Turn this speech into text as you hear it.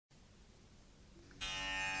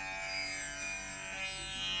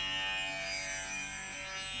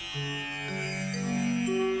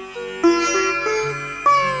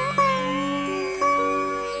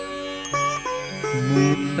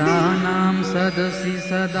सदसि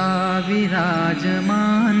सदा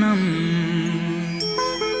विराजमानम्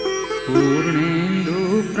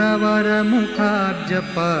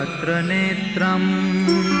पूर्णेन्दुप्रवरमुखाब्जपत्रनेत्रम्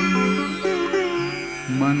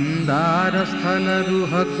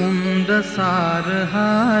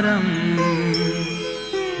मन्दारस्थलरुहकुन्दसारहारम्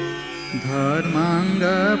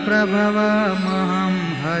धर्माङ्गप्रभवमहं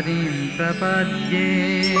हरिं प्रपद्ये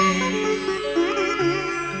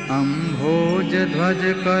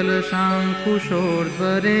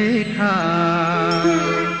अम्भोजध्वजकलशाङ्कुशोर्ध्वरेखा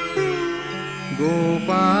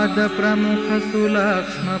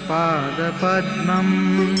गोपादप्रमुखसुलक्ष्मपादपद्मम्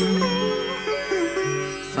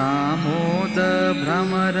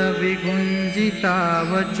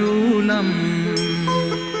सामोदभ्रमरविगुञ्जितावचूलम्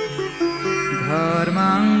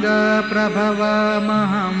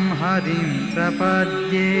धर्माङ्गप्रभवमहं हरिं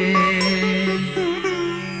प्रपद्ये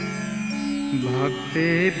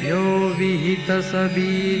भक्तेभ्यो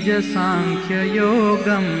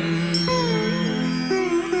विहितसबीजसाङ्ख्ययोगम्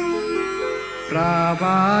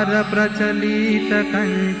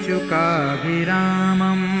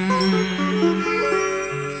प्रावारप्रचलितकञ्चुकाभिरामम्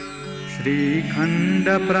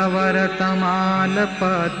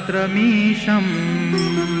श्रीखण्डप्रवरतमालपत्रमीशम्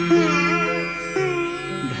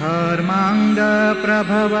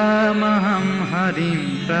धर्माङ्गप्रभवमहं हरिं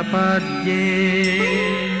प्रपद्ये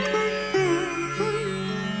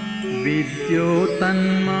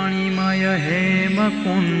विद्योतन्मणिमय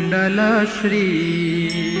हेमकुण्डलश्री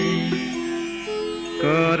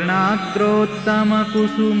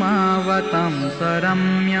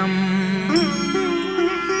कर्णाग्रोत्तमकुसुमावतंसरम्यम्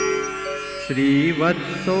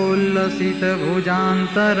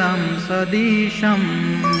श्रीवत्सोल्लसितभुजान्तरं सदीशम्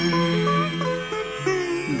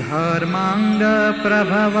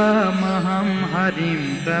धर्माङ्गप्रभवमहं हरिं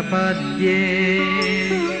प्रपद्ये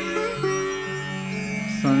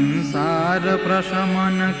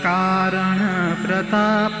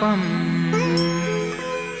संसारप्रशमनकारणप्रतापम्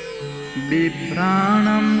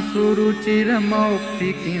बिभ्राणं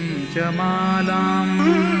सुरुचिरमौक्तिकीं च मालाम्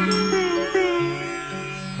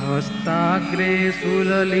हस्ताग्रे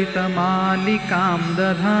सुललितमालिकां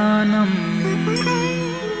दधानम्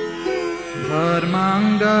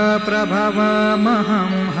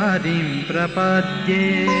धर्माङ्गप्रभवमहं हरिं प्रपद्ये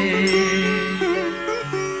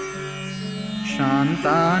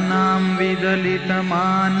शान्तानां विदलितमानमत्सराणां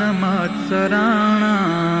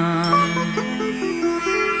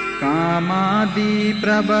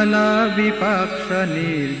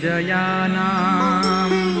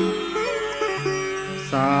कामादिप्रबलविपक्षनिर्जयानां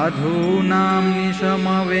साधूनां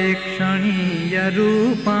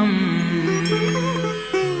निशमवेक्षणीयरूपम्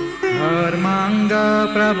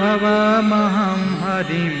धर्माङ्गप्रभवमहं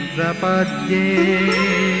हरिं प्रपद्ये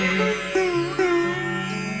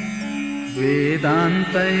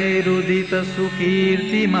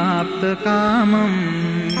वेदान्तैरुदितसुकीर्तिमाप्तकामम्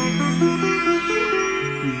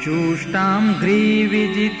जुष्टां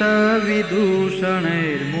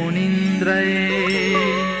ग्रीविजितविदूषणैर्मुनीन्द्रैः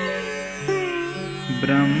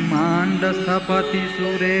ब्रह्माण्डस्थपति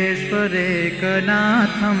सुरेश्वरेकनाथम्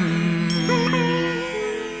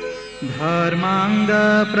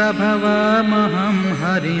धर्माङ्गप्रभवमहं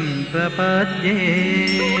हरिं प्रपद्ये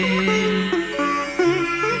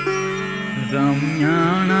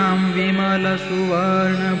रम्याणां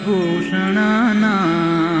विमलसुवर्णभूषणानां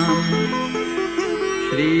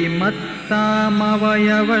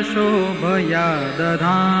श्रीमत्तामवयवशोभया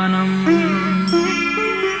दधानम्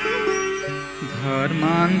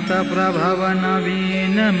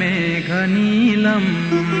धर्मान्तप्रभवनवीनमेघनीलम्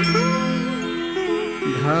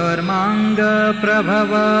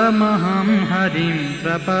धर्माङ्गप्रभवमहं हरिं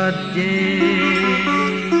प्रपद्ये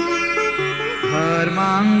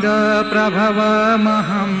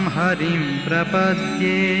धर्माङ्गप्रभवमहं हरिं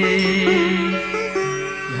प्रपद्ये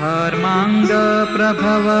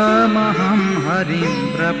धर्माङ्गप्रभवमहं हरिं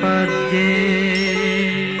प्रपद्ये।